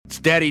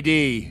Daddy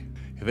D.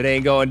 If it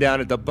ain't going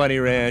down at the Bunny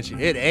Ranch,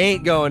 it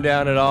ain't going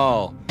down at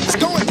all. It's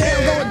going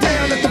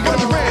down at the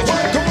Bunny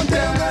Ranch. Going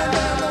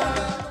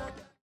down.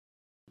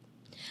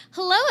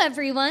 Hello,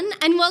 everyone,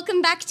 and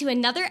welcome back to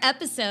another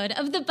episode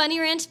of the Bunny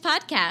Ranch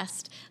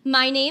podcast.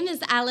 My name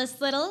is Alice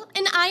Little,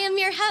 and I am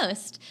your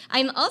host.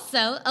 I'm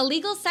also a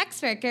legal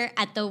sex worker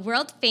at the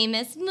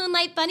world-famous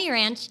Moonlight Bunny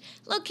Ranch,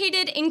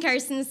 located in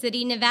Carson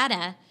City,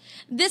 Nevada.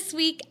 This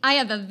week, I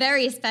have a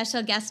very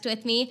special guest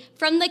with me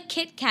from the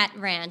Kit Kat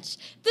Ranch.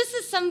 This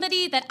is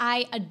somebody that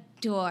I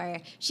adore.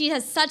 She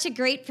has such a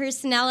great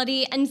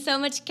personality and so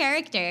much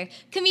character.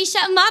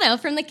 Kamisha Amato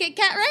from the Kit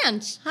Kat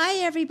Ranch. Hi,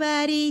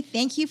 everybody.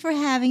 Thank you for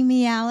having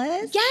me,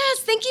 Alice. Yes,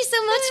 thank you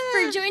so much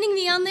for joining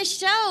me on this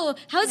show.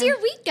 How's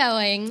your week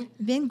going?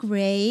 Been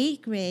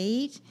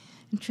great.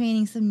 I'm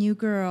training some new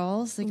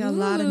girls. I got a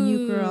lot of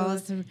new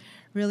girls. They're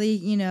really,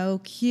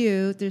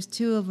 cute. There's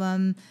two of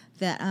them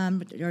that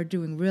are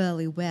doing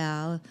really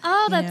well.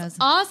 Oh, that's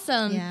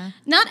awesome. Yeah.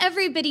 Not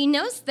everybody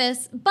knows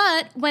this,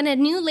 but when a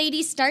new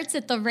lady starts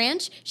at the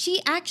ranch,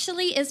 she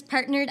actually is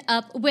partnered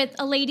up with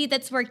a lady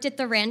that's worked at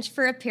the ranch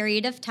for a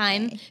period of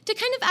time to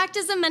kind of act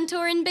as a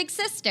mentor and big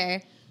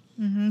sister.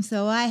 Mm-hmm.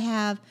 So I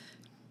have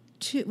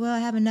I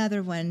have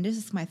another one. This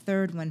is my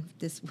third one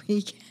this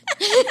week.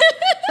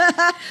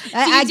 Do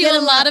you do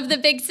a lot of the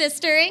big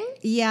sistering?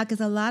 Yeah,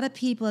 because a lot of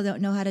people don't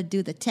know how to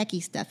do the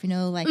techie stuff,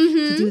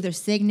 to do their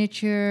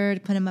signature, to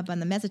put them up on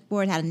the message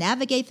board, how to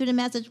navigate through the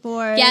message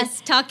board.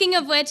 Yes, talking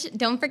of which,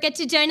 don't forget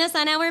to join us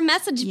on our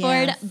message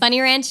board, Yes.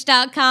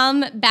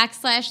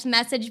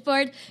 bunnyranch.com/message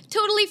board.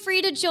 Totally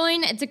free to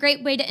join. It's a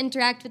great way to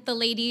interact with the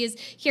ladies,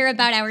 hear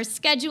about our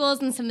schedules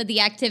and some of the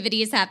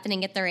activities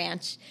happening at the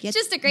ranch. It's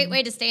just a great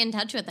way to stay in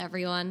touch with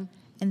everyone.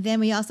 And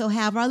then we also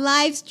have our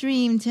live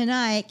stream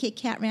tonight. Kit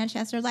Kat Ranch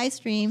has their live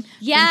stream.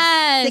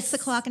 Yes. From 6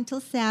 o'clock until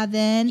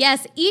 7.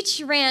 Yes,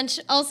 each ranch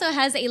also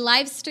has a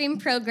live stream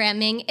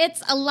programming.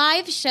 It's a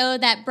live show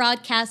that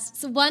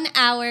broadcasts 1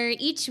 hour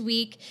each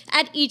week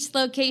at each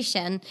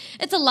location.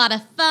 It's a lot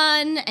of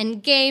fun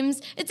and games.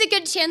 It's a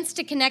good chance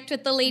to connect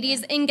with the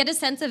ladies and get a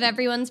sense of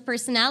everyone's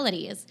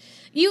personalities.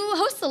 You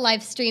host the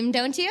live stream,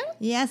 don't you?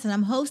 Yes, and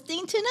I'm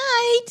hosting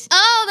tonight.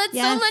 Oh, that's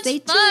Yes, so much stay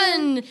fun.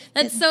 tuned.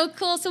 That's so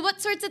cool. So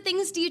what sorts of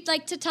things do you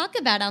like to talk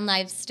about on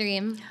live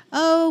stream?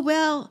 Oh,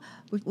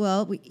 we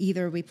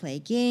play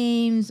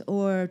games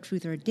or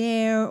Truth or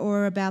Dare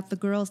or about the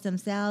girls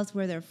themselves,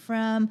 where they're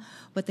from,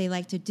 what they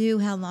like to do,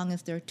 how long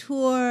is their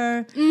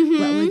tour,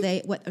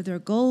 what their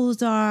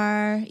goals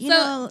are.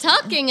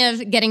 Talking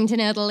of getting to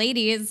know the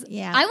ladies,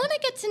 Yeah. I want to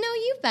get to know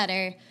you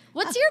better.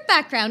 What's your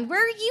background?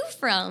 Where are you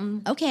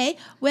from? Okay,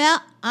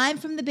 well, I'm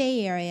from the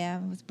Bay Area.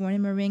 I was born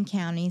in Marin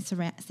County,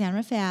 San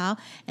Rafael,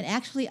 and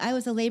actually I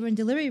was a labor and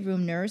delivery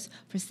room nurse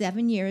for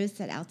 7 years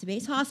at Alta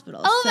Base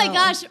Hospital. Oh my So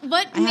gosh,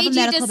 what I have a made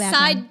you medical decide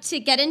background. to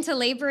get into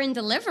labor and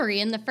delivery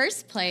in the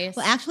first place?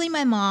 Well, actually,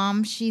 my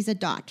mom, she's a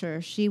doctor.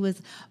 She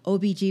was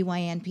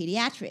OBGYN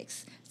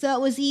pediatrics. So it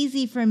was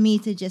easy for me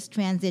to just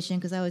transition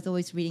because I was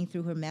always reading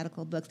through her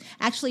medical books.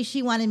 Actually,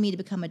 she wanted me to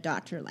become a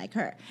doctor like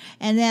her.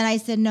 And then I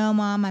said, no,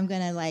 Mom, I'm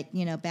going to,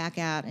 back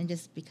out and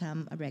just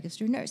become a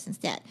registered nurse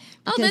instead.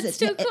 Oh, that's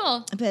so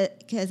cool.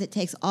 Because it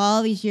takes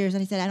all these years.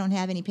 And I said, I don't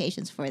have any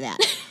patience for that.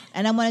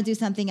 And I want to do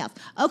something else.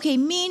 Okay,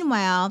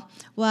 meanwhile,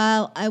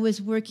 while I was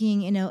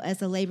working,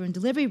 as a labor and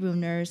delivery room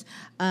nurse,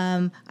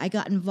 I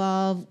got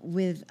involved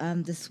with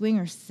the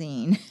swinger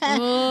scene.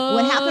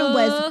 What happened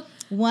was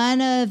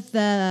one of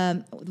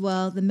the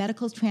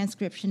medical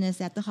transcriptionist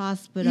at the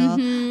hospital,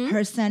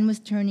 her son was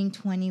turning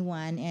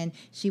 21, and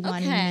she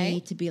wanted me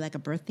to be like a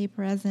birthday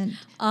present,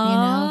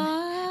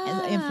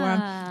 and for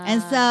him.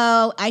 And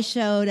so I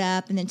showed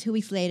up, and then 2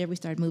 weeks later, we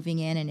started moving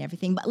in and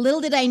everything. But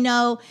little did I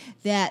know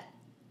that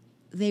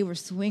they were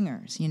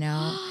swingers, And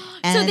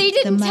so they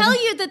didn't tell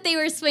you that they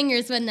were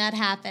swingers when that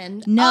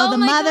happened? No, oh the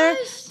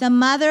gosh.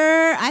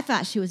 mother, I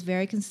thought she was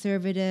very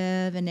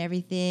conservative and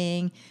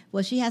everything.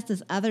 Well, she has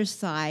this other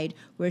side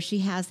where she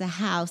has a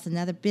house,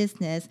 another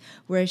business,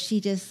 where she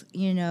just,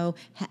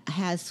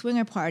 has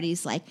swinger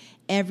parties like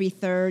every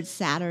third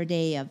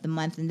Saturday of the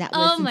month. And that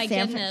was in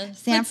San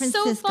That's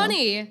Francisco. so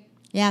funny.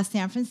 Yeah,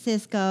 San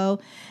Francisco.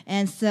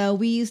 And so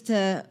we used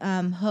to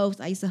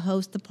I used to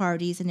host the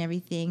parties and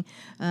everything.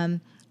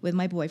 With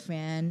my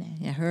boyfriend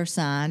and her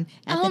son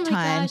at the time. Oh my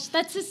gosh,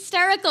 that's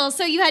hysterical.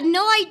 So you had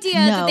no idea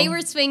that they were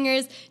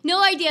swingers,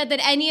 no idea that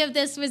any of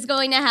this was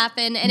going to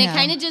happen, and it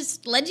kind of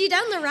just led you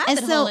down the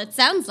rabbit hole, it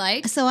sounds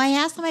like. So I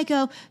asked him, I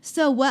go,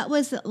 so what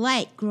was it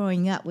like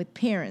growing up with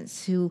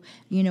parents who,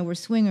 were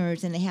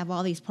swingers and they have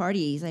all these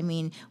parties? I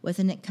mean,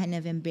 wasn't it kind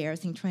of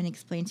embarrassing trying to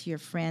explain to your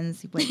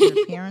friends what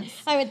your parents,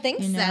 I would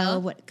think so.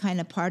 What kind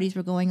of parties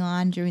were going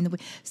on during the week?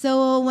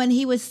 So when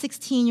he was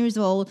 16 years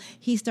old,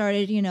 he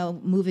started,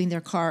 moving their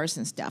cars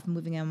and stuff,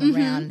 moving them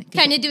around.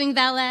 Kind of doing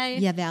valet.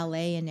 Yeah,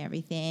 valet and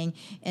everything.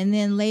 And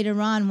then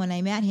later on, when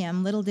I met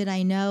him, little did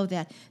I know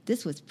that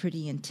this was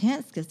pretty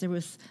intense because there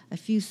was a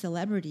few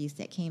celebrities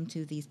that came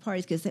to these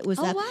parties because it was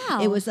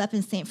it was up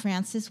in St.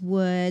 Francis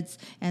Woods,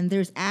 and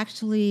there's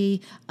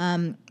actually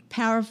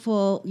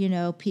powerful,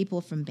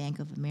 people from Bank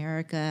of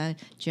America,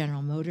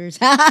 General Motors.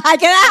 Oh,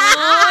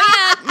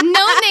 yeah.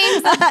 No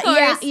names, of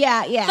course.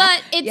 Yeah.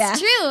 But it's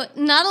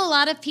true. Not a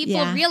lot of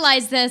people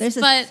realize this,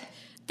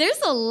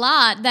 there's a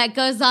lot that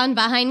goes on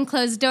behind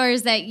closed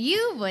doors that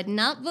you would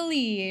not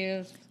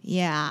believe.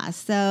 Yeah.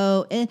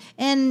 So,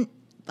 and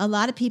a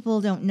lot of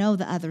people don't know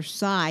the other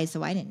side,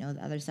 so I didn't know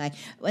the other side.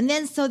 And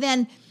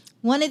then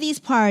one of these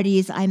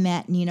parties, I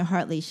met Nina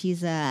Hartley.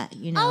 She's I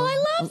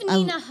love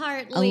Nina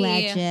Hartley. A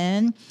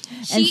legend.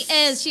 She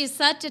is. She's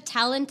such a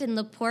talent in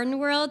the porn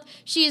world.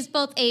 She is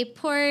both a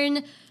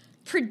porn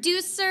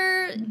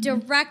producer,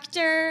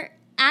 director,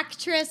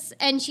 actress,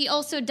 and she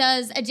also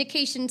does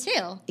education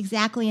too.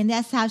 Exactly, and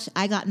that's how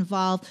I got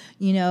involved,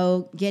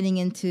 getting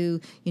into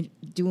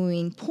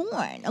doing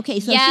porn. Okay,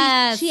 so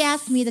she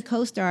asked me to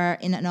co-star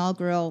in an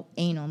all-girl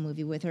anal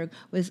movie with her.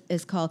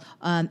 It's called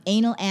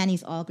Anal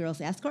Annie's All-Girls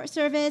Escort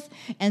Service.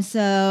 And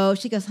so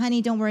she goes,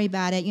 honey, don't worry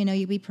about it.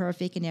 You'll be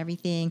perfect and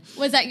everything.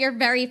 Was that your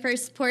very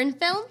first porn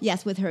film?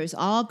 Yes, with hers,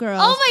 all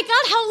girls. Oh my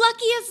God, how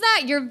lucky is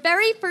that? Your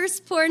very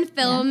first porn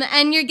film,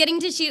 and you're getting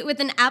to shoot with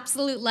an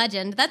absolute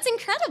legend. That's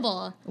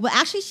incredible. Well,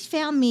 actually, she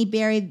found me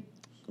buried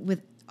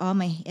with all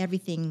my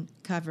everything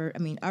covered. I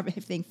mean,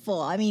 everything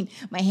full. I mean,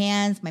 my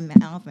hands, my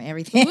mouth, my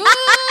everything.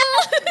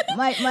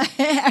 my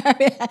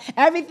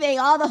everything.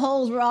 All the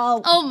holes were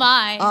all. Oh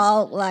my!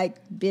 All like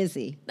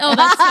busy. Oh,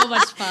 that's so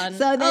much fun.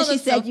 So then she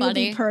said, so "You'll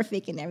be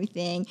perfect and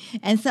everything."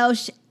 And so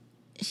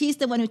she's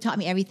the one who taught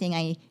me everything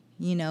I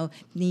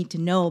need to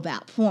know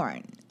about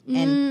porn.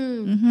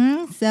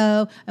 And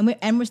so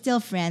we're still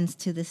friends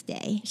to this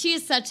day. She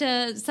is such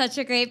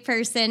a great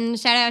person.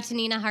 Shout out to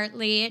Nina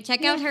Hartley.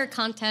 Check out her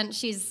content.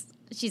 She's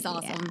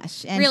awesome.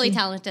 Yeah, really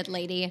talented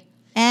lady.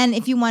 And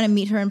if you want to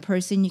meet her in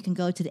person, you can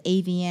go to the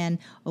AVN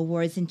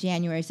Awards in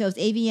January. So it's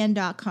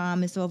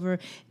avn.com.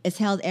 It's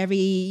held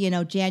every,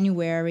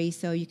 January.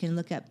 So you can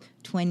look up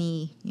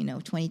 2020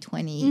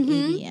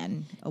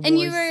 AVN Awards. And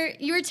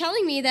you were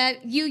telling me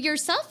that you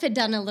yourself had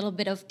done a little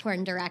bit of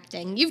porn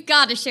directing. You've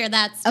got to share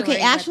that story.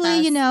 Okay,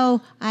 actually, with us.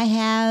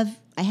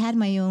 I had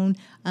my own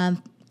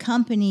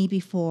company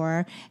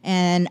before,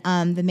 and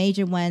the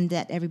major one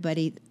that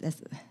everybody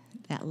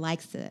that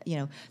likes the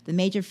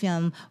major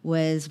film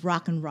was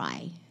Rock and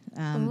Rye.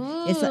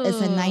 It's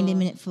a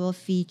 90-minute full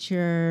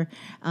feature,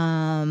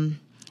 and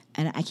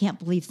I can't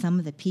believe some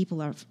of the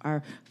people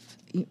are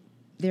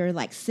they're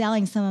like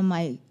selling some of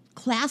my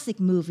classic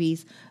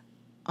movies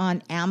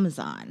on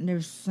Amazon.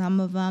 There's some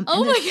of them.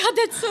 Oh my God,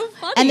 that's so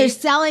funny. And they're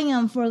selling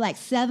them for like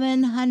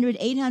 $700,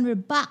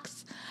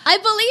 $800. I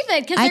believe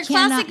it, because they're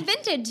classic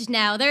vintage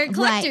now. They're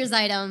collector's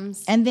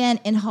items. And then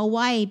in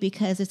Hawaii,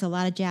 because there's a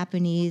lot of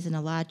Japanese and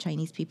a lot of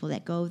Chinese people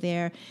that go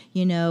there,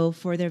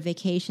 for their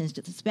vacations,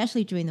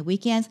 especially during the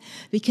weekends,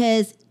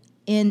 because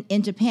in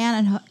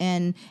Japan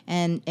and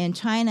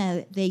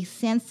China, they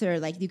censor,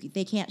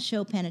 they can't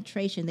show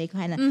penetration. They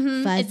kind of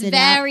fuzz it out.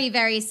 It's very,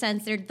 very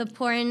censored. The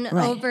porn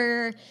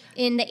over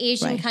in the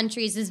Asian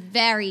countries is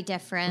very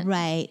different.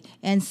 Right.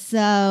 And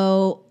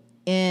so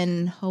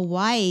in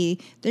Hawaii,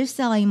 they're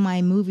selling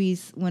my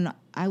movies when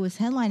I was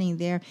headlining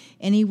there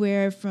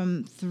anywhere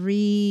from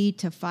 $300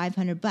 to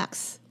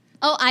 $500.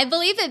 Oh, I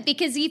believe it,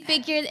 because you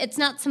figure it's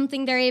not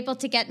something they're able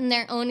to get in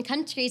their own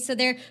country, so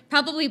they're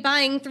probably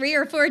buying 3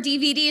 or 4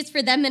 DVDs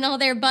for them and all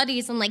their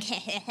buddies and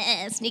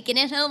sneaking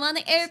it home on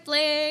the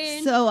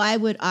airplane. So I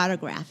would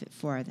autograph it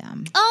for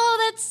them.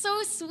 Oh, that's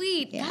so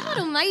sweet. Yeah. God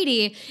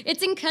almighty.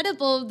 It's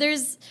incredible.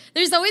 There's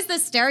always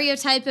this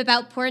stereotype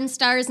about porn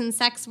stars and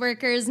sex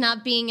workers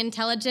not being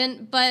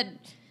intelligent, but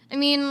I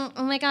mean,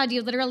 oh my God,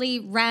 you literally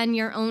ran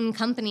your own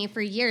company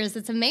for years.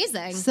 It's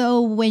amazing.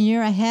 So when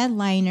you're a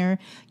headliner,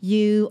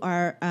 you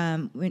are,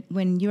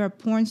 when you're a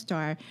porn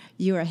star,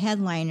 you're a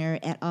headliner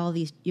at all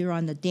these, you're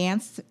on the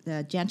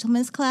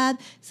Gentleman's Club,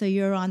 so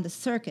you're on the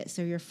circuit,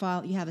 so you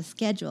have a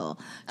schedule.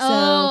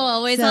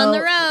 Always on the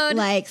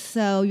road.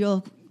 So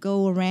you'll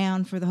go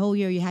around for the whole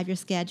year. You have your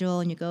schedule,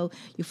 and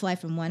you fly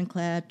from one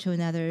club to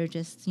another,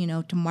 just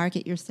to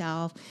market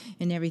yourself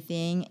and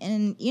everything.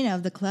 And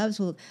the clubs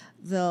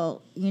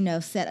they'll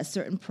set a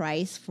certain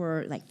price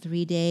for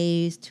 3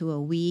 days to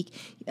a week.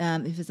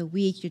 If it's a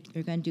week,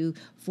 you're going to do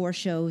 4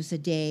 shows a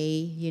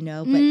day.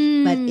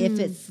 But if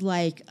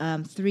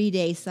it's 3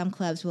 days, some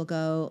clubs will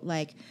go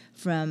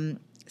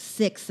from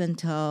 6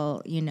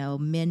 until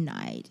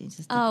midnight. It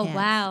just depends. Oh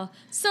wow!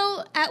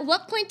 So, at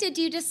what point did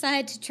you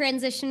decide to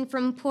transition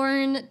from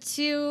porn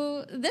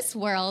to this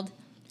world?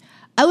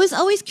 I was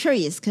always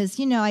curious because,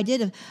 I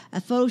did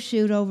a photo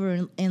shoot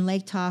over in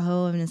Lake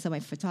Tahoe, and so my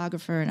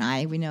photographer and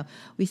I,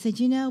 we said,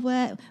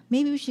 what,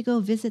 maybe we should go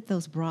visit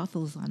those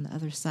brothels on the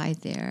other side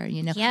there,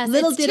 Yes,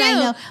 little it's did true. I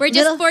know. We're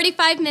just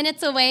 45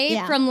 minutes away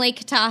Yeah. from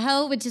Lake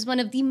Tahoe, which is one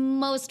of the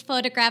most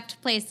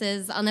photographed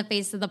places on the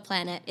face of the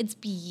planet. It's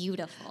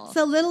beautiful.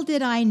 So little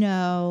did I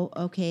know,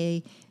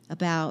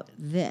 about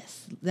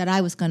this, that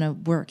I was going to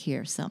work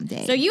here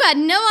someday. So you had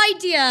no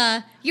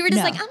idea. You were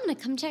just No. I'm going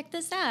to come check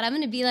this out. I'm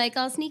going to be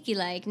all sneaky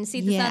and see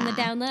this on the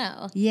down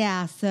low.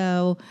 Yeah,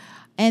 so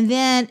And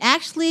then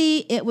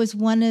actually it was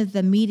one of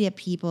the media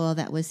people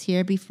that was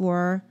here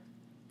before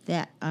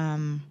that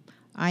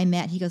I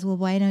met. He goes, well,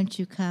 why don't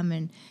you come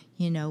and,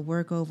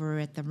 work over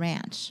at the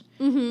ranch?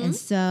 Mm-hmm. And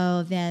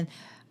so then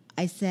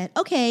I said,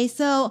 okay,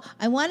 so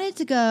I wanted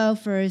to go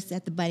first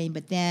at the bunny,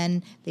 but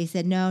then they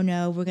said,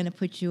 no, we're going to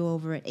put you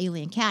over at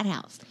Alien Cat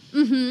House.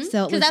 Mm-hmm.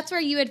 So because that's where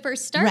you had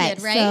first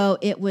started, right? So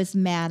it was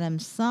Madame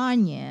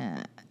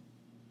Sonia.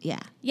 Yeah.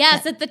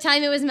 Yes, at the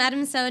time it was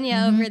Madame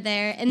Sonia over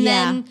there. And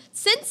then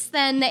since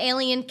then, the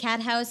Alien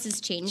Cat House has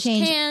changed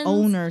hands.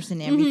 Owners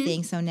and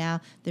everything. So now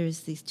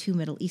there's these 2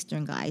 Middle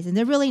Eastern guys, and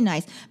they're really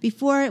nice.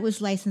 Before it was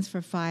licensed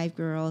for 5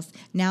 girls.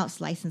 Now it's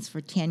licensed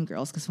for 10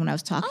 girls because when I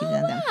was talking to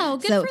them. Oh, wow.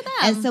 Good for them.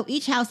 And so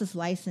each house is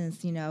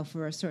licensed,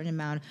 for a certain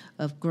amount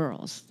of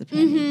girls,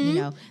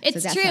 depending,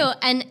 It's so true.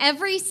 And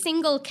every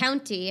single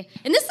county,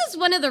 and this is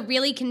one of the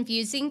really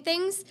confusing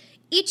things,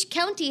 each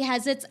county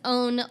has its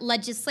own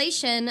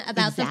legislation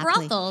about the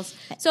brothels.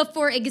 So,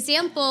 for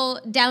example,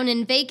 down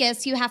in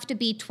Vegas, you have to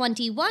be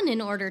 21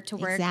 in order to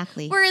work.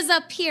 Exactly. Whereas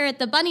up here at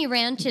the Bunny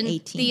Ranch and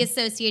 18. the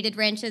associated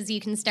ranches,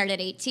 you can start at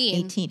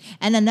 18. 18.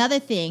 And another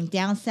thing,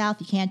 down south,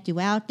 you can't do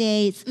out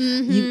dates.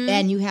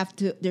 And you have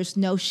to, there's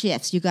no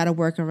shifts. You got to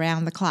work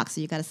around the clock.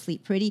 So you got to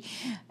sleep pretty.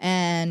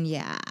 And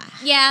Yeah.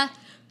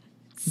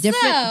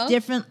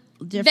 Different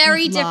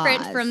very laws.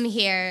 different from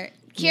here.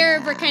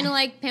 Here, we're kind of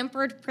like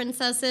pampered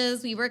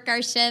princesses. We work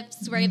our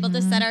shifts. We're able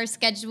to set our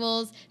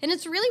schedules. And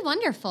it's really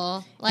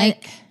wonderful.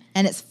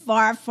 And it's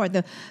far for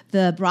the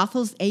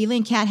brothels.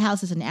 Alien Cat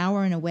House is an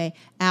hour and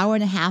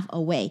a half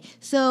away.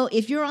 So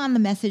if you're on the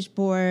message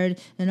board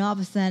and all of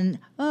a sudden,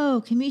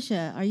 oh,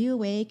 Kamisha, are you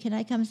awake? Can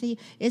I come see you?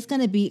 It's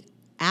going to be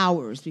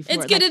hours before.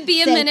 It's going to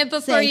be a minute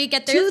before you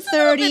get there. 2:30. It's a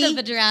little bit of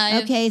a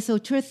drive. Okay, so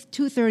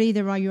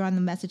 2:30, you're on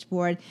the message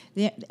board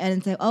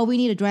and say, oh, we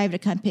need a driver to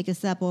come pick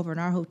us up over in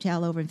our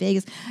hotel over in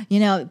Vegas.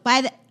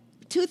 By the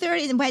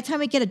 2:30, and by the time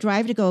we get a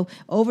driver to go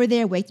over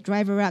there, wake the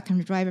driver out, come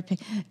to driver pick,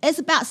 it's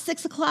about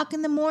 6 o'clock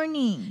in the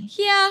morning.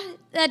 Yeah,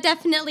 that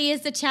definitely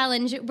is a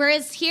challenge.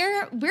 Whereas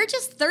here, we're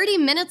just 30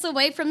 minutes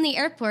away from the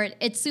airport.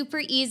 It's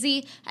super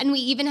easy, and we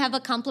even have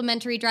a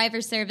complimentary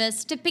driver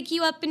service to pick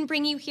you up and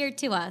bring you here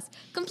to us,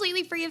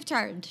 completely free of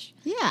charge.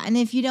 Yeah, and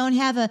if you don't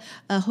have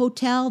a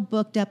hotel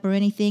booked up or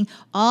anything,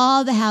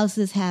 all the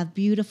houses have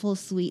beautiful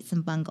suites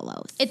and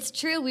bungalows. It's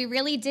true, we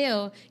really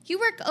do. You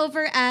work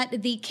over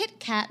at the Kit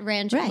Kat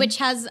Ranch, which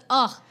has,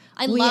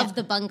 I love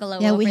the bungalow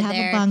over there. Yeah, we have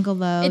a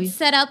bungalow. It's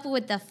set up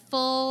with the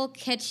full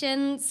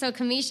kitchen, so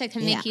Kamisha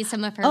can make you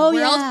some of her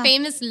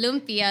world-famous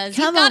lumpias.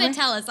 You've got to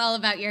tell us all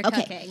about your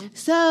cooking.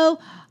 So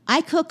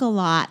I cook a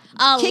lot.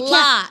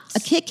 A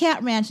Kit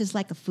Kat Ranch is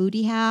like a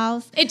foodie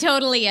house. It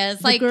totally is.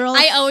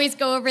 I always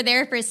go over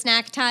there for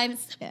snack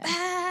times.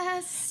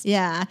 Best.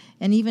 Yeah,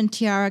 and even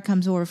Tiara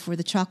comes over for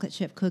the chocolate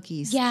chip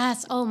cookies.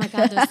 Yes. Oh my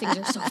God, those things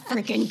are so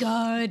freaking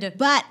good.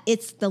 But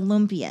it's the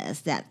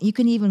lumpias that you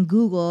can even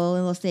Google,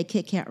 and it'll say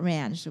Kit Kat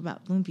Ranch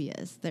about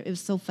lumpias. It was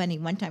so funny.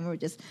 One time we were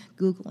just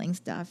Googling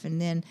stuff, and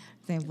then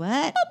saying,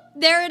 what?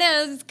 There it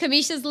is.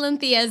 Kamisha's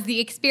Lumpias, the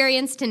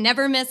experience to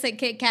never miss at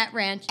Kit Kat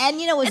Ranch. And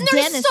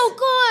they're so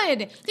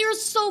good. They're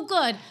so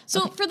good.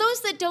 So for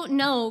those that don't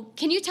know,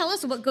 can you tell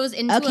us what goes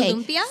into a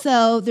lumpia?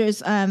 So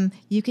there's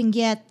you can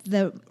get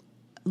the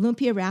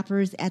lumpia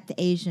wrappers at the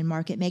Asian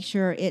market. Make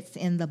sure it's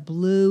in the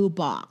blue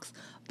box.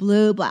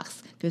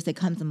 Because it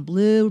comes in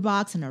blue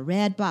box and a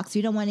red box.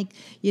 You don't want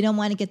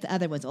to get the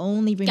other ones.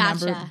 Only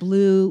remember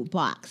blue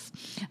box,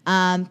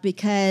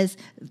 because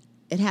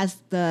it has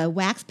the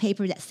wax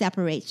paper that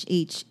separates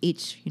each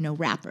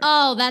wrapper.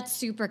 Oh, that's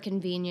super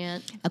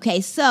convenient.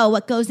 Okay, so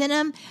what goes in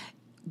them?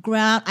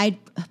 I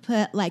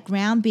put like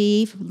ground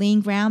beef,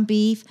 lean ground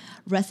beef,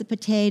 russet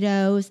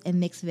potatoes, and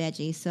mixed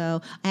veggies.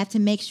 So I have to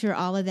make sure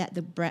all of that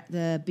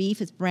the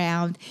beef is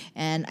browned,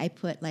 and I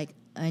put like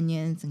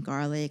onions and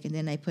garlic, and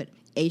then I put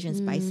Asian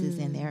spices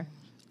in there.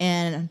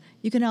 And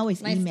you can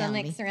always email me. My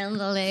stomach's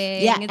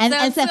rumbling. Yeah, it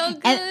sounds so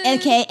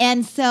good.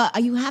 And so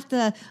you have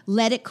to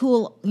let it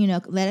cool.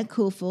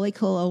 Fully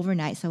cool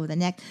overnight. So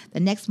the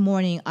next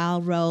morning,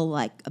 I'll roll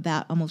like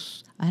about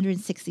almost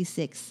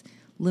 166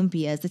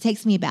 lumpias. It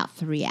takes me about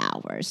 3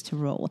 hours to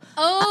roll.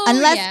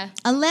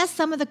 Unless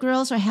some of the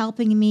girls are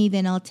helping me,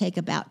 then I'll take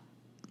about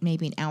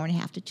maybe an hour and a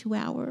half to 2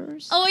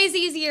 hours. Always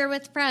easier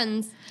with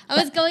friends. I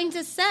was going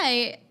to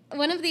say,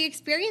 one of the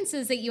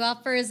experiences that you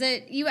offer is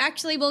that you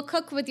actually will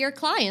cook with your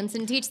clients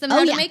and teach them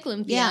how to make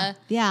lumpia.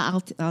 Yeah.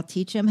 I'll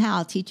teach them how.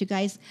 I'll teach you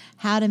guys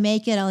how to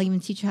make it. I'll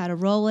even teach you how to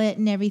roll it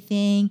and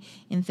everything.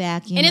 In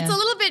fact, it's a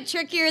little bit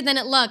trickier than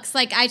it looks.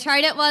 Like, I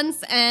tried it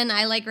once and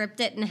I ripped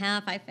it in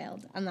half. I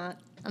failed. I'm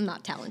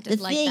not talented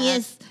like that. The thing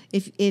is,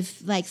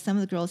 if like some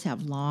of the girls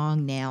have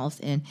long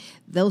nails and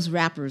those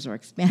wrappers are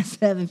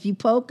expensive, if you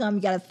poke them,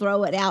 you got to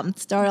throw it out and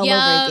start all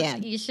over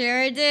again. You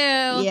sure do.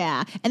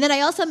 Yeah. And then I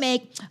also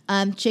make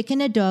chicken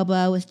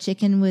adobo with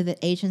chicken with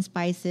Asian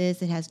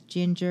spices. It has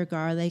ginger,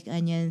 garlic,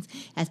 onions,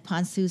 has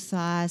ponzu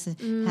sauce, it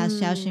has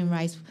Shaoxing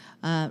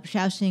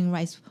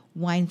rice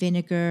wine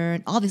vinegar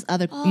and all these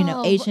other,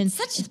 Oh, Asian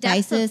such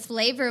depth spices. of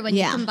flavor when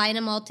Yeah. you combine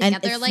them all And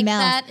together it like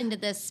smells- that into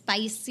this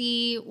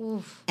spicy.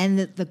 Oof. And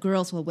the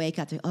girls will wake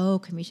up to,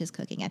 Kamisha's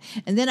cooking it.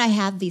 And then I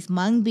have these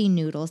mung bean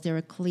noodles.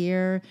 They're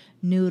clear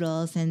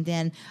noodles. And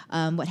then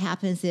what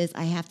happens is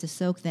I have to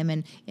soak them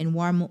in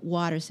warm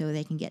water so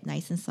they can get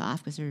nice and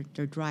soft because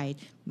they're dried,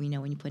 when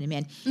you put them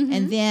in. Mm-hmm.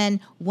 And then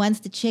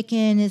once the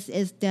chicken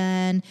is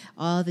done,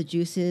 all the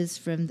juices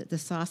from the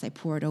sauce, I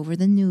pour it over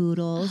the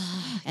noodles.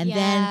 And Yes.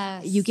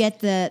 then you get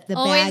the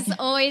bag.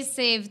 Always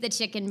save the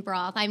chicken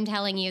broth. I'm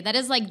telling you, that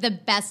is like the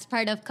best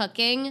part of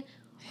cooking.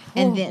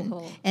 And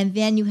Oh.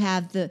 then you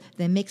have the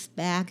mixed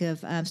bag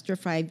of stir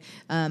fried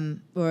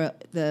or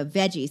the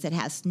veggies that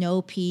has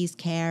snow peas,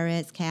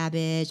 carrots,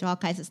 cabbage, all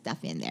kinds of stuff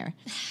in there.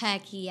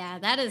 Heck yeah,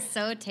 that is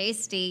so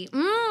tasty.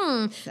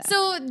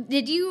 So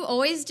did you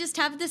always just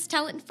have this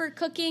talent for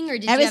cooking, or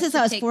did Ever you have since to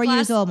I was take 4 class?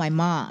 years old, my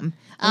mom.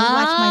 I would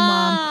watch my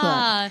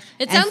mom cook.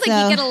 It And sounds like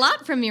so- you get a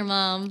lot from your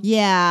mom.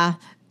 Yeah,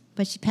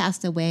 but she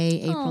passed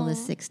away April the Aw.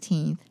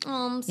 16th. Oh,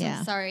 I'm so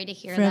Yeah. sorry to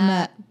hear From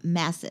that. a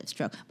massive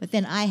stroke. But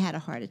then I had a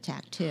heart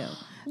attack too.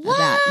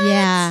 What?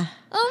 Yeah.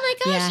 Oh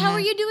my gosh, Yeah. how are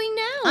you doing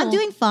now? I'm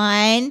doing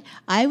fine.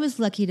 I was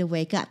lucky to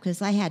wake up because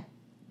I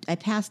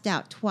passed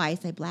out twice.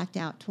 I blacked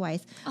out twice.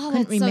 Oh,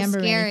 Couldn't that's so remember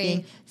scary.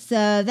 anything.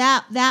 So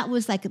that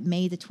was like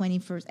May the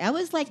 21st. I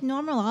was like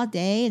normal all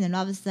day, and then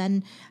all of a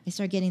sudden I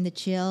started getting the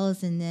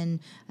chills, and then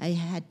I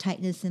had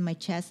tightness in my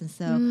chest, and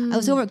so I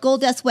was over at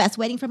Gold Dust West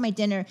waiting for my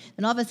dinner,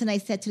 and all of a sudden I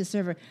said to the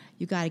server,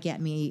 "You got to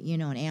get me,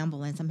 an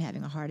ambulance. I'm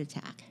having a heart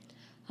attack."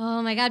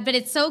 Oh my God, but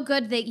it's so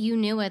good that you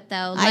knew it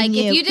though. I Like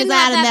knew, if you 'cause didn't I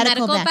had have a that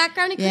medical medical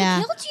background, it could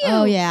have killed you.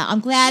 Oh yeah, I'm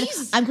glad.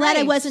 Jesus I'm glad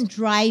I Christ. wasn't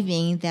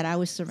driving. That I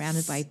was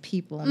surrounded by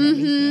people and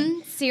everything.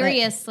 But,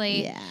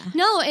 Seriously. yeah.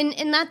 No,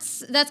 and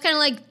that's kind of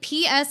like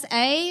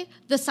PSA.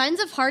 The signs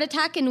of heart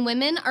attack in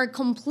women are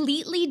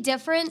completely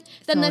different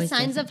than the always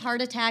signs different. of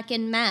heart attack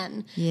in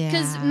men. Yeah.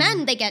 Because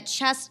men, they get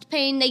chest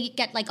pain, they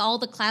get like all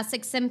the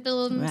classic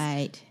symptoms.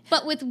 Right.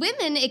 But with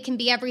women, it can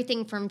be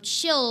everything from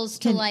chills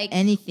to Can like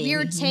anything,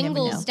 weird you never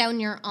tangles know. down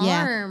your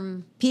Yeah.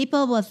 arm.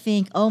 People will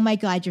think, "Oh my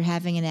God, you're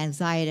having an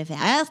anxiety attack."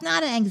 That's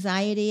not an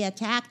anxiety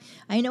attack.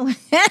 I know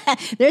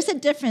there's a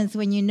difference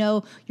when you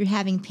know you're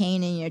having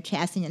pain in your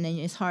chest and then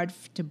it's hard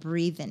to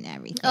breathe and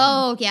everything.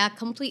 Oh, yeah,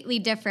 completely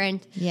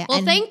different. Yeah, Well,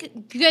 and-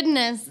 thank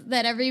goodness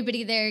that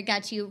everybody there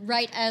got you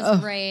right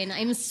as rain.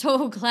 I'm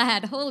so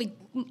glad. Holy,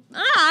 oh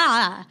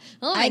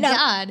my I know.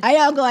 God. I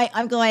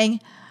know.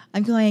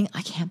 I'm going.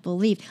 I can't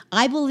believe.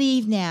 I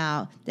believe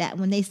now that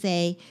when they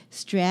say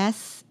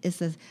stress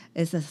is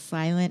a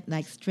silent,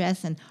 like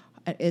stress and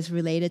is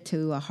related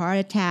to a heart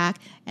attack,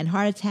 and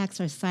heart attacks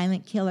are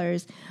silent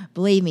killers.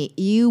 Believe me,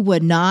 you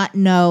would not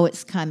know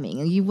it's coming,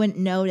 and you wouldn't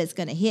know it's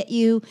going to hit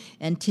you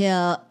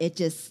until it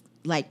just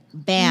like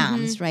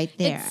bams right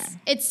there.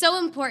 It's so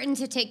important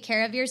to take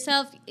care of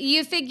yourself.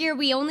 You figure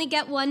we only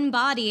get one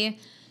body.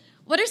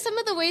 What are some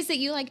of the ways that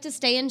you like to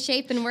stay in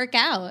shape and work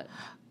out?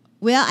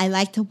 Well, I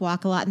like to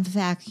walk a lot. In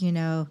fact,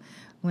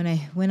 when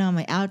I went on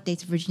my out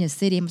dates to Virginia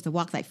City, I must have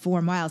walked like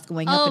 4 miles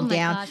going up Oh and my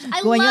down. gosh.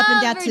 I going up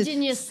and love down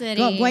Virginia to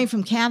City. Going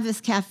from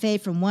Canvas Cafe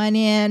from one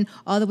end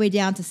all the way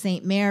down to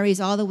St. Mary's,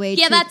 all the way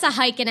Yeah, to, that's a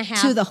hike and a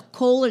half. to the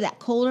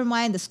Kohler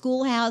mine, the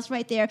schoolhouse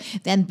right there,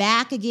 then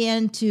back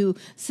again to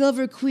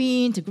Silver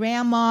Queen, to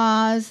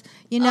Grandma's,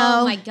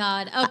 Oh my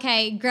God.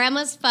 Okay,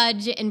 Grandma's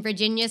Fudge in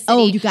Virginia City.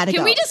 Oh, you gotta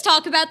Can go. we just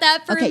talk about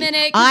that for a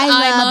minute? 'Cause I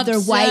I'm love their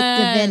white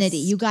obsessed. divinity.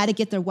 You got to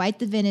get their white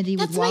divinity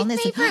That's with my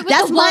walnuts. favorite, with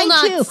That's the mine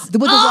walnuts. too. With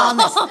the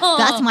walnuts.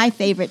 That's my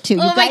favorite too.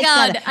 You Oh my guys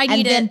God, gotta- I and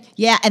need then, it.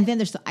 Yeah, and then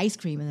there's the ice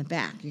cream in the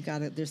back.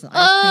 There's an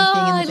ice Oh,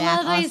 cream thing in I the back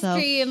love ice also.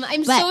 cream.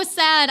 I'm But- so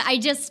sad.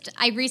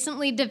 I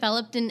recently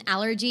developed an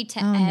allergy to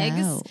Oh, eggs.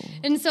 no.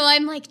 And so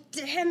I'm like,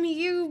 damn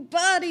you,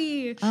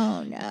 buddy.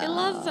 Oh no. I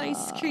love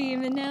ice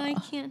cream, and now I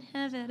can't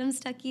have it. I'm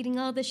stuck eating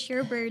all the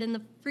sherbet and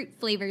the fruit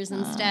flavors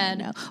instead.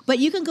 No. But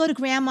you can go to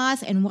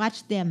Grandma's and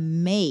watch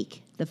them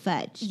make the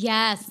fudge.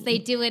 Yes, they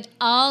do it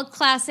all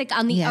classic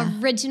on the Yeah.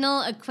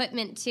 original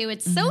equipment too.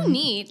 It's so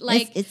neat.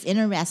 Like It's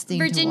interesting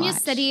Virginia to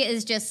watch. City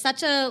is just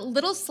such a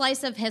little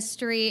slice of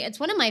history. It's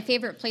one of my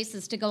favorite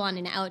places to go on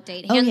an out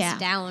date, hands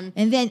down.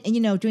 And then,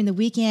 during the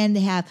weekend, they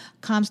have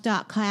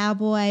Comstock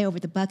Cowboy over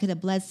at the Bucket of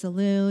Blood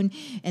Saloon.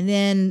 And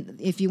then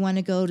if you want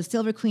to go to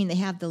Silver Queen, they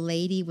have the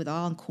lady with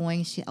all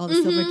coins, all the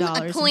silver dollars.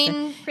 A and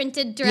coin stuff.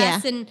 printed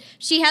dress, Yeah. and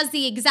she has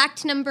the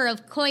exact number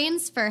of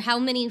coins for how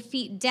many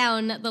feet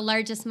down the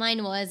largest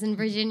mine was in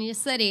Virginia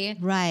City.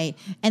 Right.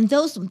 And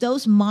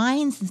those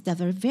mines and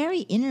stuff are very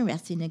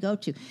interesting to go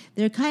to.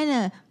 They're kind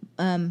of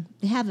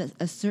they have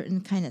a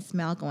certain kind of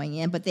smell going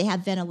in, but they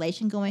have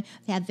ventilation going.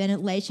 They have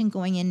ventilation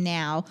going in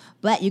now,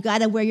 but you got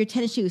to wear your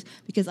tennis shoes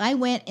because I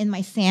went in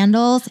my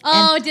sandals.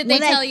 Oh, and did they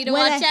when tell you to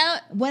watch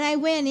out? When I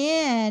went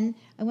in,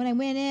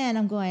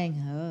 I'm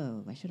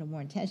going, I should have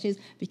worn tennis shoes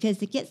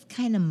because it gets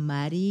kind of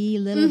muddy a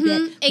little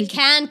bit. It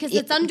can because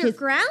it's because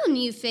underground.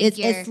 You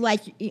figure. It's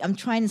like I'm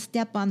trying to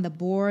step on the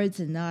boards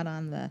and not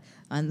on the.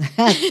 And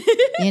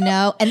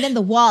then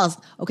the walls.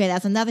 Okay,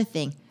 that's another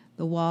thing.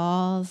 the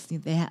walls.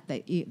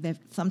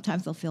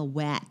 Sometimes they'll feel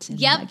wet and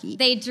Yep, muggy.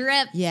 they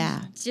drip.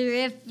 Yeah.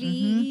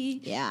 Drippy.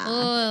 Yeah.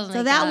 Oh, my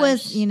so that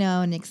was, gosh.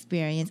 an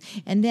experience.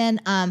 And then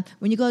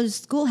when you go to the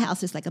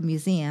schoolhouse, it's like a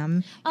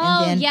museum.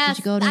 Oh, and then, yes.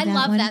 Did you go to I that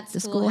love one? that The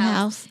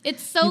schoolhouse.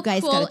 It's so You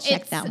guys cool. gotta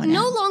check It's that one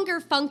no out. longer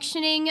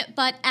functioning,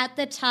 but at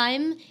the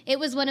time, it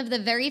was one of the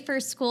very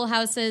first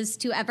schoolhouses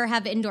to ever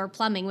have indoor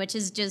plumbing, which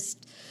is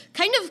just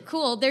kind of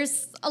cool.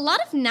 There's a lot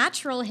of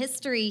natural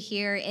history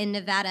here in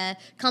Nevada,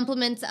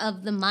 compliments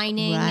of the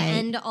mining Right.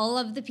 and all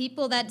of the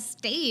people that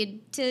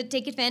stayed to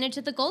take advantage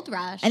of the gold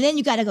rush. And then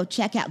you got to go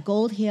check out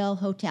Gold Hill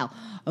Hotel.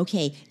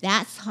 Okay,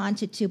 that's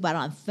haunted too. But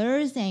on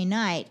Thursday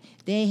night,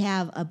 they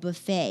have a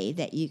buffet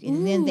that you,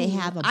 and then they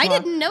have a bar. I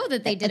didn't know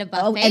that they did a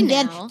buffet and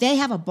now. then they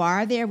have a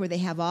bar there where they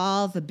have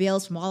all the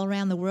bills from all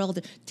around the world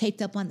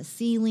taped up on the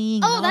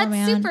ceiling. Oh, all that's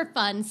around. super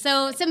fun.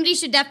 So somebody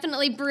should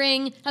definitely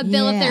bring a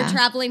bill if they're Yeah.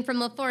 traveling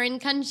from a foreign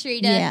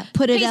country to Yeah,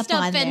 put it paste up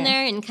up on in there.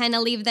 there and kind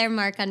of leave their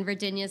mark on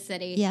Virginia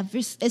City. Yeah,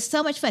 it's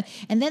so much fun.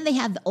 And then they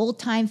have the old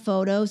time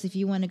photos if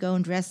you want to go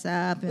and dress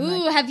up. And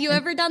Ooh, have you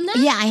ever done that?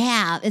 Yeah, I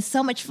have. It's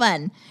so much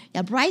fun.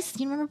 Yeah, Bryce,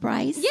 do you remember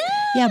Bryce? Yeah.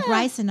 Yeah,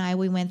 Bryce and I,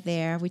 we went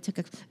there. We took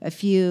a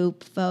few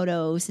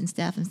photos and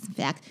stuff. In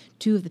fact,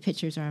 2 of the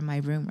pictures are in my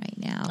room right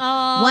now.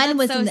 Oh, One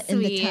that's was so in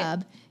the sweet.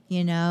 tub,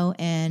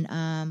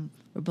 and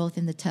we're both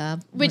in the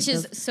tub. Which with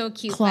is those so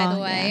cute, by the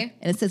way. yeah.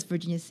 And it says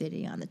Virginia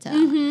City on the tub.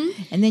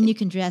 And then you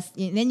can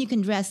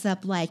dress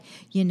up like,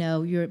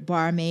 your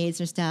barmaids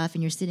or stuff,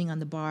 and you're sitting on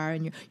the bar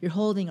and you're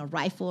holding a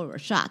rifle or a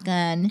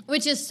shotgun.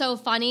 Which is so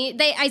funny.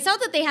 I saw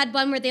that they had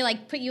one where they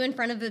like put you in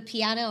front of a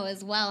piano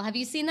as well. Have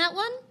you seen that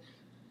one?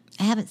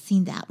 I haven't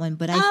seen that one,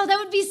 but Oh, that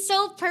would be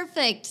so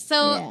perfect.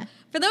 So, Yeah.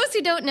 for those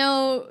who don't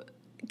know,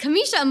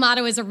 Kamisha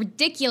Amato is a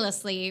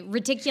ridiculously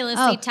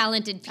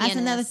talented pianist. That's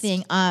another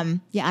thing.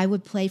 I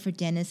would play for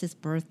Dennis's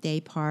birthday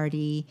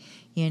party.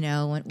 When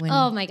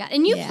Oh my god!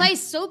 And you Yeah. play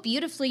so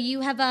beautifully. You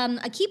have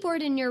a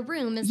keyboard in your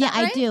room. Is Yeah,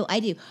 that right? I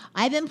do.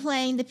 I've been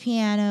playing the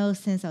piano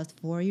since I was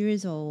 4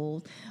 years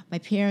old. My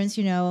parents,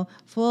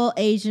 full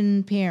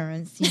Asian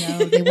parents,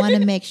 they want to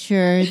make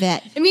sure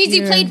that It means you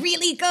you're- played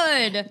really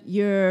good.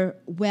 You're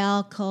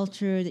well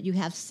cultured, that you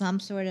have some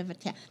sort of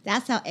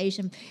that's how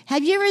Asian.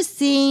 Have you ever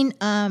seen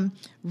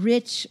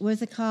Rich?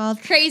 What's it called?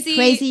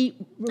 Crazy.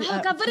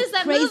 Oh, God, what is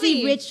that Crazy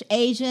movie? Rich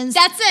Asians.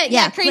 That's it.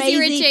 Yeah, Crazy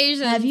Rich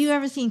Asians. Have you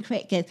ever seen?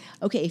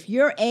 Okay, if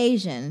you're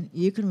Asian,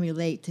 you can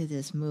relate to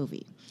this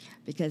movie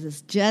because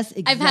it's just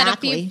exactly. I've had a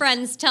few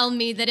friends tell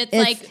me that it's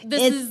like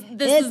this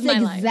is my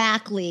life.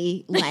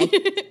 Exactly like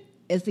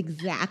it's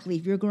exactly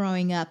if you're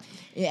growing up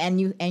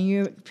and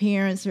your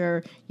parents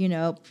are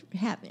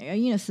have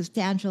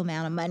substantial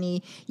amount of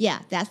money. Yeah,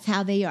 that's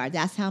how they are.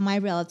 That's how my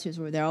relatives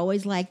were. They're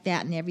always like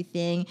that and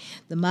everything.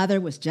 The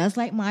mother was just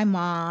like my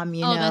mom.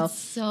 Oh, that's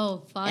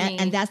so funny.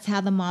 And that's how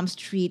the moms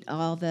treat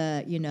all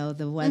the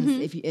the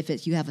ones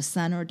if you have a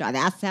son or a daughter,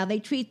 that's how they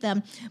treat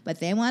them. But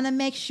they want to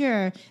make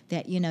sure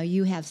that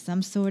you have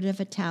some sort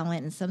of a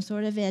talent and some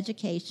sort of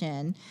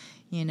education.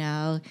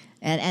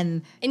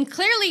 And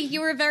clearly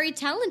you were very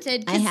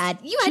talented. 'cause I had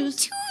you had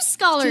two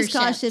scholarships. 2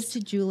 scholarships to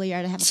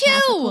Juilliard. I have a 2!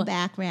 classical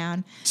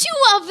background. 2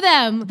 of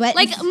them. But-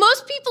 like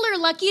most people are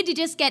lucky to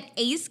just get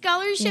a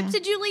scholarship Yeah. to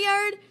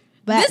Juilliard.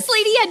 But- This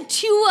lady had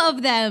 2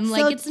 of them. So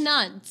Like it's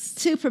nuts.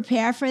 To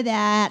prepare for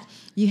that,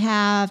 you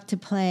have to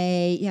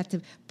play. You have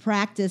to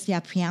practice. You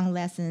have piano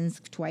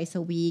lessons twice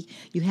a week.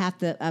 You have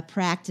to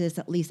practice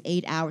at least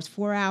 8 hours,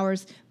 4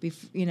 hours.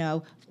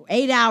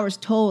 8 hours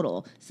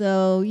total.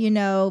 So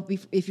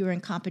if you're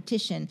in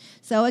competition,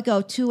 so I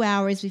go 2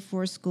 hours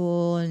before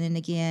school, and then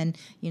again,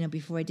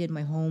 before I did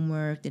my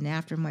homework, then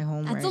after my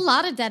homework. That's a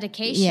lot of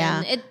dedication.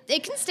 Yeah.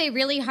 It can stay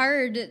really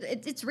hard.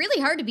 It's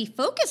really hard to be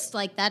focused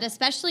like that,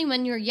 especially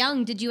when you're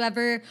young. Did you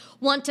ever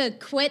want to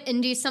quit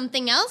and do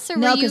something else? Or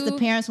No, were you... because the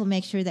parents will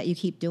make sure that you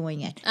keep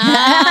doing it.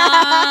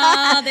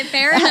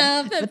 Fair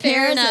enough. The Fair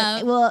parents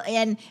enough. well,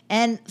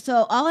 and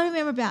so all I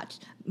remember about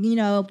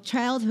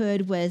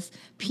childhood was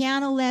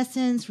piano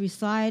lessons,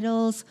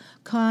 recitals,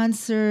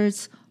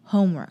 concerts,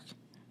 homework.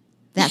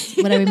 That's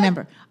what I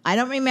remember. I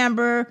don't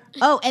remember.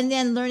 Oh, and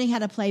then learning how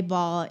to play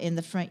ball in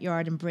the front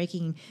yard and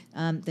breaking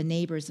the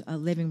neighbor's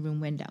living room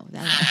window.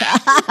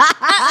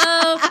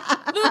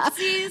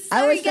 Oopsies. I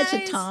Sorry, was such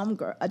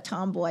guys. a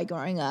tomboy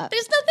growing up.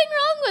 There's nothing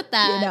wrong with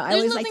that. I There's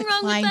always like nothing to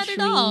wrong climb with that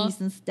at all.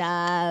 trees and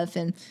stuff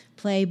and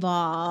play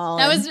ball.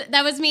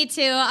 That was me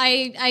too.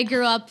 I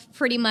grew up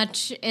pretty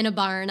much in a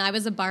barn. I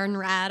was a barn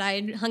rat.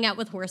 I hung out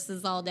with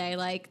horses all day.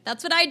 Like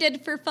that's what I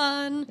did for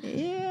fun.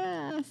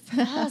 Yes.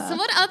 So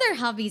what other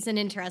hobbies and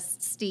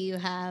interests do you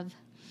have?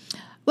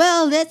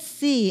 Well, let's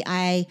see.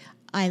 I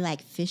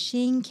like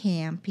fishing,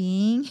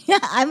 camping.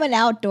 I'm an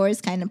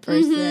outdoors kind of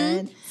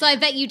person. So I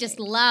bet you just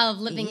love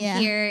living Yeah.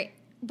 here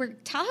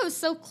Tahoe's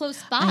so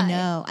close by. I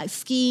know.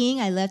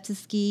 Skiing. I love to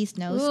ski,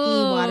 snow ski,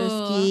 water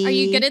ski. Are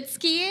you good at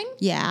skiing?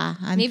 Yeah,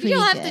 I'm Maybe pretty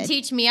you'll have good. to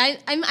teach me.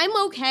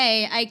 I'm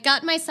okay. I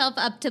got myself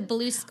up to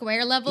blue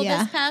square level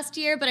Yeah. this past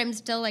year, but I'm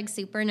still like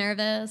super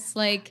nervous.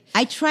 Like,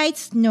 I tried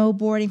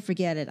snowboarding.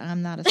 Forget it.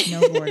 I'm not a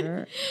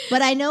snowboarder,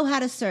 but I know how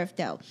to surf.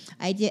 Though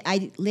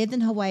I lived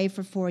in Hawaii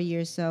for 4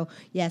 years, so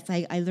yes,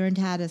 I learned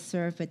how to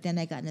surf. But then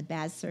I got in a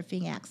bad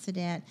surfing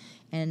accident,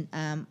 and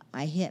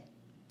I hit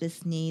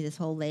this knee. This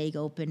whole leg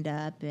opened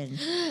up, and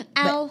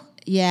ow.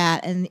 yeah,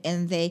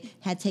 and they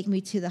had taken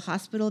me to the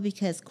hospital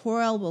because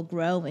coral will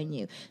grow in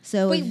you.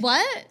 So Wait,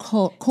 what?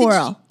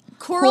 Coral.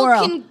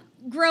 Coral can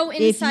grow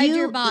inside If you-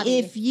 your body.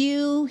 If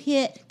you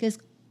hit, because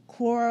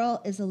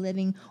coral is a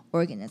living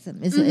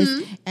organism,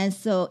 and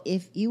so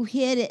if you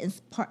hit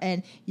it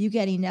and you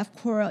get enough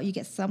coral, you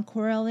get some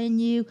coral in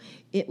you,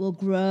 it will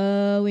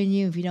grow in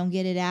you. If you don't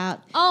get it out,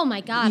 Oh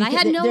my God, you I could-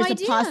 had no there's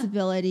idea. a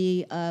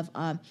possibility of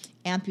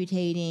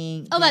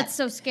amputating. Oh, that's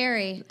so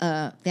scary.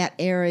 that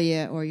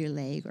area or your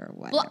leg or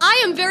whatever. Well,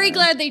 I am very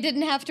glad they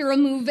didn't have to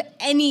remove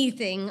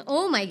anything.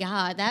 Oh my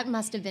God, that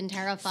must have been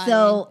terrifying.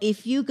 So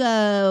if you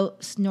go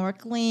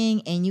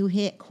snorkeling and you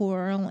hit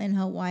coral in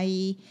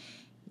Hawaii,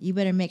 you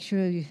better make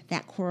sure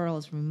that coral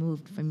is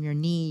removed from your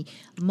knee.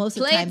 Most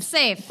of the Play it time,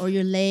 safe. or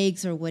your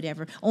legs or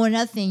whatever. Oh,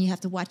 another thing you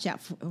have to watch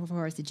out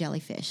for is the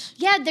jellyfish.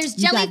 yeah, there's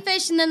you got-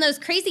 jellyfish and then those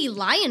crazy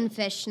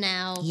lionfish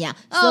now. Yeah.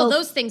 Oh, So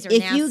those things are if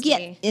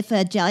nasty. if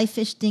a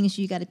jellyfish stings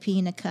you, got to pee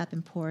in a cup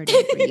and pour it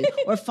over you,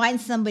 or find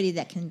somebody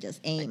that can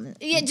just aim.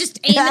 Yeah, just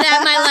aim it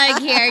at my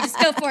leg here. Just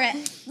go for it.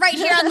 Right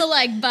here on the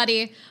leg,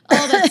 buddy.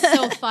 Oh, that's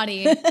so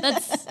funny.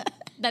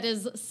 That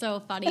is so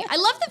funny. I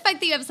love the fact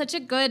that you have such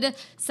a good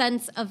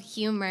sense of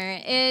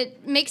humor.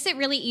 It makes it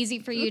really easy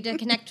for you to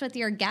connect with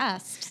your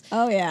guests.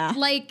 Oh yeah.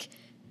 Like,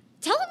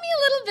 tell me a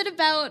little bit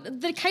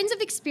about the kinds of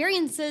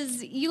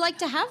experiences you like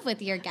to have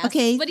with your guests.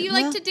 Okay, What do you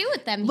well- like to do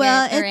with them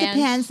Well, here at it the ranch?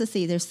 depends. Let's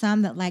see. There's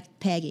some that like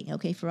pegging.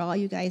 Okay, for all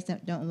you guys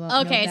that don't know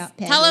Okay, about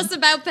pegging. tell us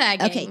about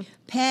pegging. Okay,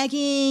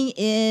 pegging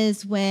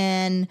is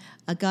when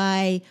a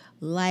guy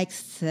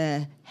likes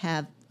to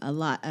have a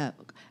lot.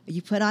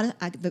 You put on.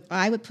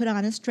 I would put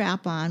on a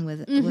strap on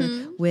with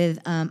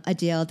a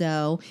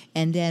dildo,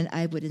 and then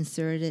I would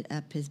insert it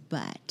up his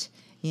butt.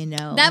 You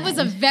know, That was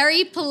a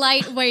very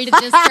polite way to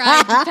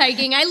describe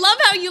pegging. I love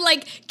how you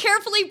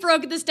carefully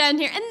broke this down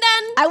here, and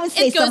then I would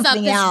say it goes up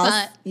something his else.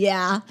 butt.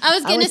 Yeah, I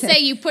was going to would say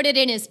you put it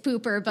in his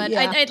pooper, but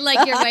Yeah. I'd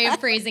like your way of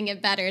phrasing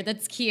it better.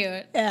 That's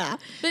cute. Yeah,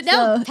 But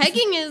no, So-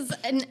 pegging is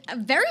a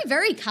very,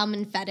 very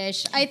common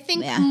fetish. I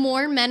think Yeah.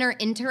 more men are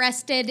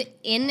interested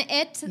in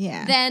it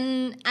Yeah.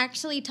 than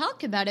actually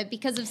talk about it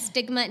because of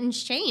stigma and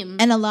shame.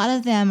 And a lot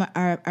of them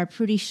are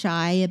pretty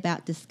shy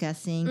about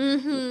discussing,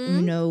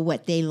 you know,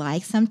 what they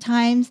like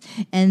sometimes.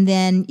 And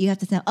then you have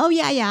to say, oh,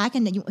 yeah, I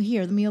can.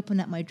 Here, let me open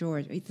up my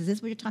drawers. Is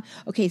this what you're talking?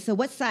 Okay, so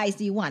what size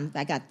do you want?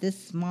 I got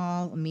this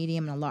small, a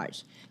medium, and a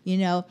large, you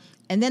know.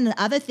 And then the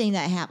other thing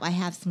that I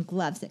have some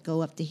gloves that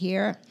go up to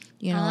here,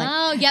 you know.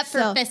 Oh, yep, for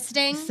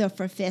fisting. So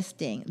for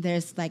fisting,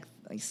 there's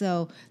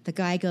so the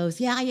guy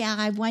goes, yeah,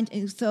 I want,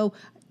 so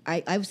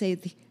I would say,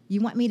 you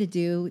want me to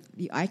do,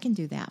 I can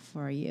do that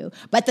for you.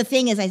 But the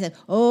thing is, I said,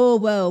 oh,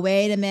 whoa,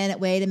 wait a minute.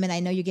 I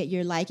know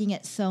you're liking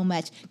it so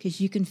much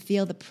because you can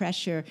feel the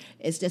pressure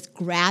is just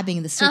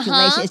grabbing the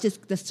circulation. It's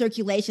just the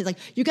circulation. It's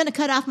like, you're going to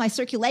cut off my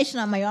circulation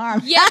on my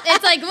arm. Yeah,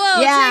 it's like,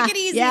 whoa, take it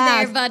easy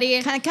there,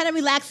 buddy. Kind of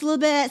relax a little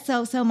bit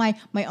so my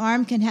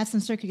arm can have some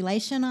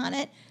circulation on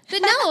it.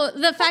 But no,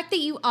 the fact that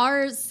you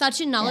are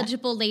such a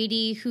knowledgeable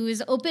lady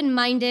who's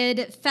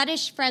open-minded,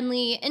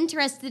 fetish-friendly,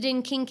 interested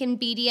in kink and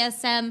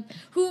BDSM,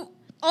 who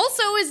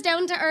also is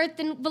down to earth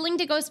and willing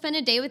to go spend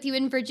a day with you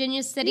in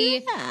Virginia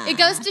City. Yeah. It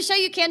goes to show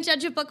you can't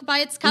judge a book by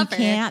its cover. You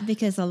can't,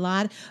 because a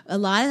lot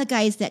of the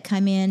guys that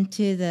come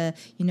into the,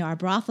 you know, our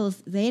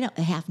brothels, they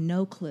have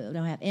no clue.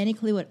 Don't have any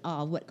clue at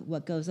all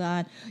what goes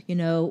on, you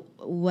know,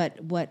 what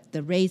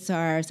the rates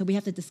are. So we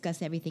have to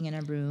discuss everything in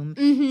a room.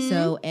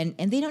 So and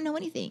they don't know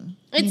anything.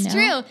 It's you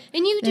know? true.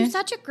 And you do There's-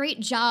 such a great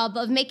job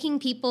of making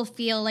people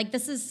feel like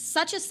this is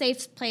such a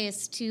safe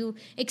place to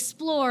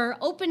explore,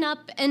 open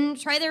up, and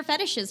try their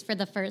fetishes for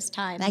the first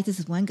time. Like this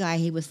is one guy,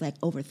 he was like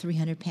over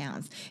 300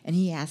 pounds. And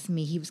he asked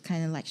me, he was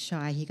kind of like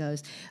shy. He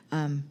goes,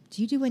 do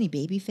you do any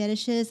baby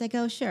fetishes? I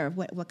go, sure.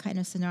 What kind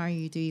of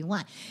scenario do you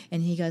want?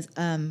 And he goes,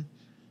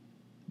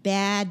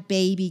 bad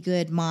baby,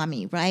 good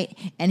mommy, right?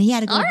 And he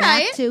had to go All back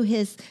right. to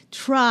his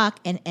truck,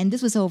 and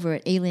this was over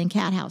at Alien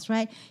Cat House,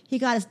 right? He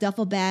got his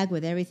duffel bag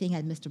with everything.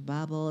 Had Mr.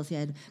 Bubbles, he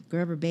had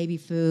Gerber baby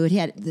food, he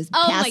had this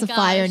Oh my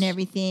pacifier and gosh.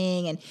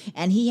 everything,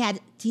 and he had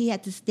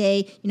to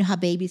stay. You know how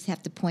babies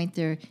have to point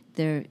their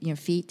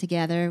feet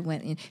together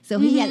so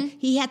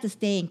he had to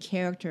stay in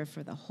character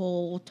for the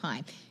whole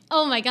time.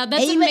 Oh my God,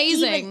 that's Even-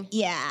 amazing.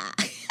 yeah.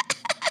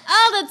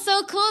 Oh, that's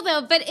so cool,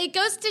 though. But it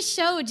goes to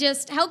show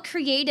just how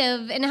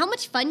creative and how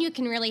much fun you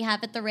can really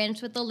have at the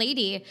ranch with the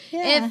lady.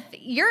 Yeah.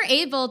 If you're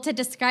able to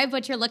describe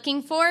what you're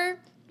looking for,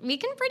 we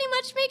can pretty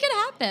much make it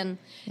happen.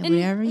 Yeah,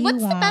 whatever you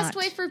what's the best want.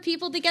 way for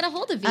people to get a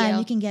hold of you?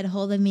 You can get a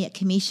hold of me at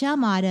Kamisha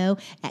Amato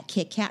at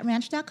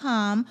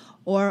KitKatRanch.com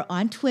or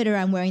on Twitter.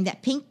 I'm wearing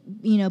that pink,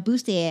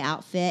 bustier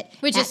outfit.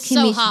 Which at is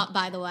so hot,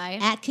 by the way.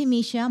 At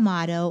Kamisha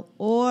Amato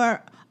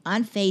or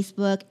on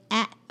Facebook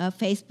at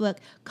Facebook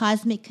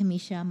Cosmic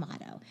Kamisha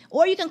Amato.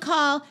 Or you can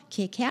call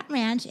Kit Kat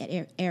Ranch at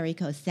area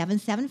code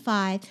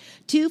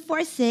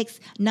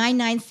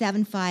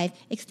 775-246-9975,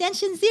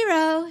 extension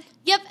 0.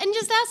 Yep, and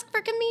just ask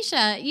for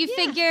Kamisha. You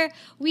figure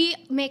we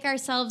make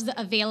ourselves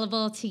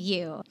available to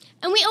you.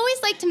 And we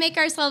always like to make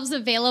ourselves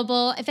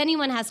available if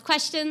anyone has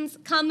questions,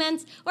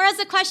 comments, or has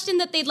a question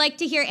that they'd like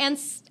to hear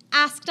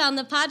asked on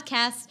the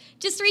podcast.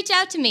 Just reach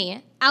out to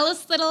me,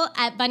 Alice Little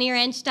at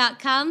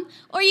bunnyranch.com,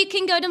 or you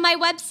can go to my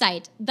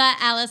website,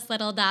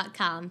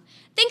 thealicelittle.com.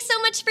 Thanks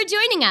so much for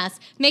joining us.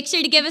 Make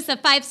sure to give us a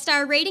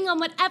 5-star rating on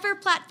whatever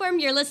platform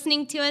you're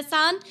listening to us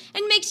on,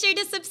 and make sure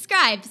to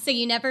subscribe so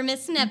you never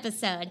miss an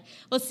episode.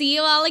 We'll see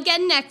you all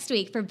again next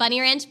week for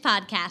Bunny Ranch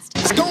Podcast.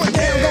 It's going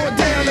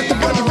down at the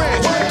Bunny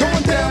Ranch.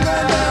 Going down.